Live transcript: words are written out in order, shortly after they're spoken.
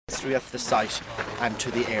history of the site and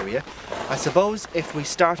to the area. I suppose if we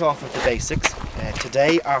start off with the basics,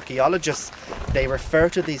 today archaeologists, they refer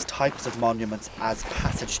to these types of monuments as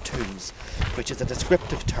passage tombs, which is a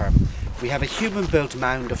descriptive term. We have a human-built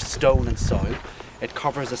mound of stone and soil. It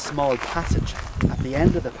covers a small passage. At the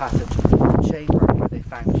end of the passage, a chamber where they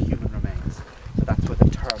found human remains. So that's where the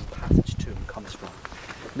term passage tomb comes from.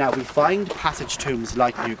 Now we find passage tombs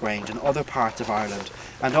like Newgrange in other parts of Ireland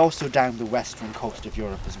and also down the western coast of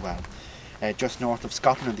Europe as well. Just north of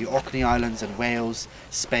Scotland, the Orkney Islands, and Wales,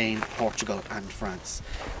 Spain, Portugal and France.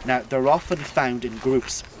 Now they're often found in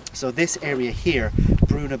groups. So this area here,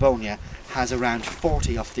 Brunabonia, has around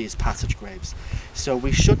 40 of these passage graves. So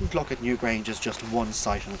we shouldn't look at Newgrange as just one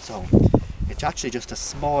site on its own. It's actually just a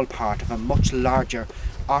small part of a much larger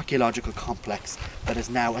archaeological complex that is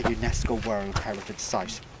now a UNESCO World Heritage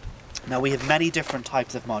Site. Now we have many different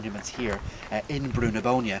types of monuments here in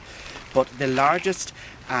Brunabonia, but the largest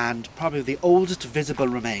and probably the oldest visible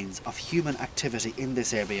remains of human activity in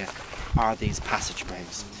this area are these passage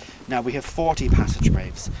graves. Now we have 40 passage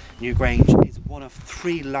graves. Newgrange is one of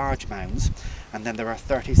 3 large mounds, and then there are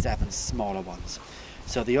 37 smaller ones.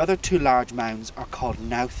 So the other 2 large mounds are called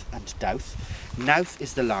Knowth and Douth. Knowth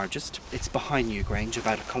is the largest. It's behind Newgrange,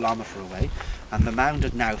 about 1 kilometre away, and the mound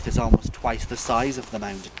at Knowth is almost twice the size of the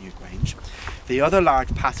mound at Newgrange. The other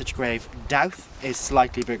large passage grave, Douth, is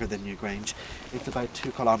slightly bigger than Newgrange. It's about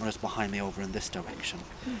 2 kilometres behind me over in this direction.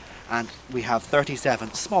 And we have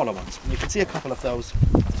 37 smaller ones. And you can see a couple of those.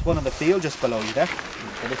 There's one in the field just below you there,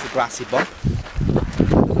 a little grassy bump.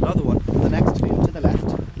 There's another one in the next field to the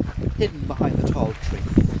left, hidden behind the tall tree.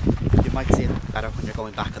 You might see it better when you're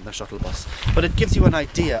going back on the shuttle bus. But it gives you an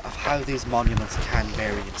idea of how these monuments can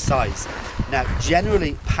vary in size. Now,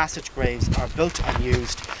 generally, passage graves are built and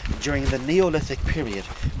used during the Neolithic period,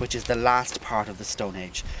 which is the last part of the Stone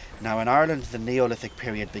Age. Now, in Ireland, the Neolithic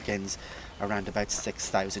period begins around about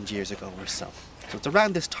 6,000 years ago or so. So it's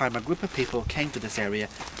around this time a group of people came to this area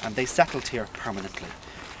and they settled here permanently.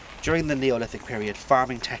 During the Neolithic period,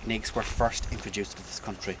 farming techniques were first introduced to this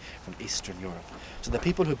country from Eastern Europe. So the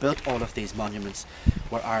people who built all of these monuments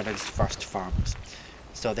were Ireland's first farmers.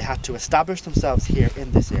 So they had to establish themselves here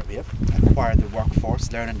in this area, acquire the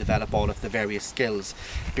workforce, learn and develop all of the various skills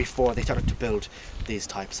before they started to build these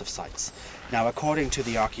types of sites. Now, according to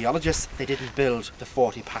the archaeologists, they didn't build the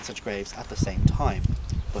 40 passage graves at the same time,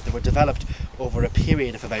 but they were developed over a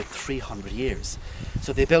period of about 300 years.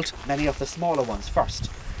 So they built many of the smaller ones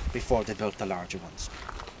first, before they built the larger ones.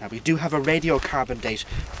 Now we do have a radiocarbon date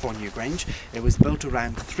for Newgrange. It was built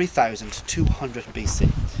around 3200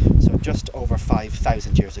 BC, so just over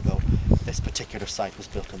 5,000 years ago this particular site was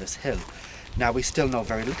built on this hill. Now we still know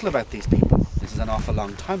very little about these people. This is an awful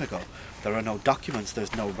long time ago. There are no documents,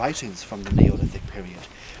 there's no writings from the Neolithic period.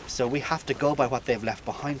 So we have to go by what they've left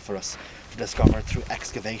behind for us to discover through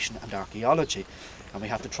excavation and archaeology. And we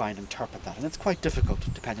have to try and interpret that. And it's quite difficult,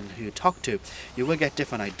 depending on who you talk to. You will get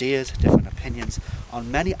different ideas, different opinions on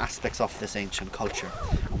many aspects of this ancient culture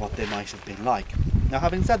and what they might have been like. Now,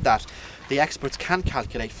 having said that, the experts can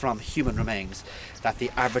calculate from human remains that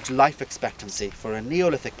the average life expectancy for a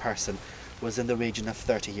Neolithic person was in the region of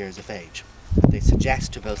 30 years of age. They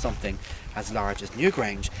suggest to build something as large as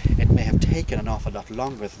Newgrange, it may have taken an awful lot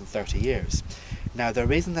longer than 30 years. Now, the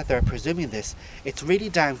reason that they're presuming this, it's really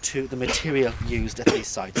down to the material used at these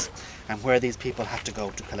sites and where these people had to go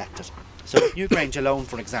to collect it. So at Newgrange alone,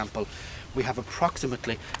 for example, we have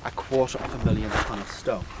approximately 250,000 tonnes of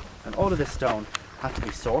stone. And all of this stone had to be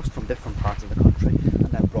sourced from different parts of the country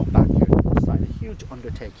and then brought back here to the site. A huge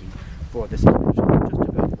undertaking for this community, not just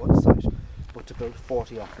to build one site, but to build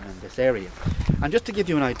 40 of them in this area. And just to give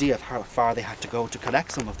you an idea of how far they had to go to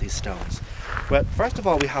collect some of these stones, well, first of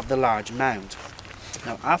all, we have the large mound.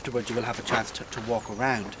 Now, afterwards you will have a chance to walk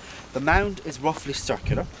around. The mound is roughly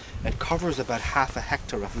circular. It covers about half a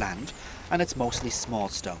hectare of land, and it's mostly small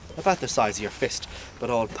stone, about the size of your fist, but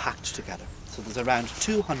all packed together. So there's around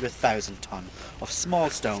 200,000 tonne of small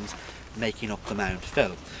stones making up the mound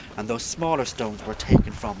fill, and those smaller stones were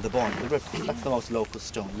taken from the Boyne River. That's the most local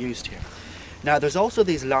stone used here. Now, there's also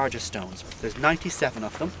these larger stones. There's 97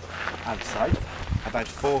 of them outside, about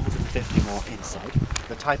 450 more inside.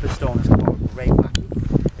 The type of stone is called grey mackey.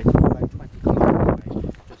 It's about 20 kilometres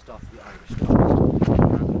away, just off the Irish coast.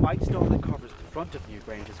 And the white stone that covers the front of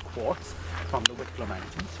Newgrange is quartz from the Wicklow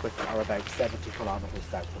Mountains, which are about 70 kilometres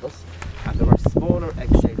south of us. And there are smaller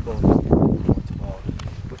egg-shaped boulders in the quartz wall,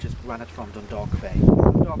 which is granite from Dundalk Bay.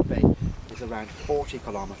 Dundalk Bay is around 40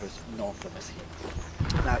 kilometres north of us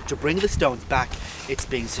here. Now, to bring the stones back, it's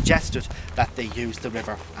being suggested that they use the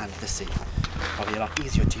river and the sea. probably a lot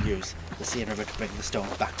easier to use the Seine River to bring the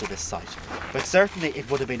stones back to this site. But certainly it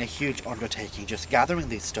would have been a huge undertaking just gathering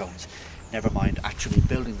these stones, never mind actually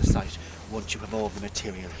building the site once you have all the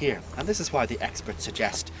material here. And this is why the experts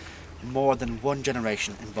suggest more than one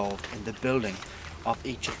generation involved in the building of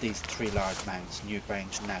each of these three large mounds,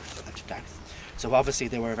 Newgrange, Knowth and Douth. So obviously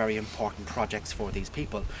they were very important projects for these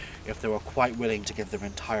people if they were quite willing to give their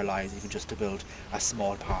entire lives even just to build a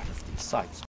small part of these sites.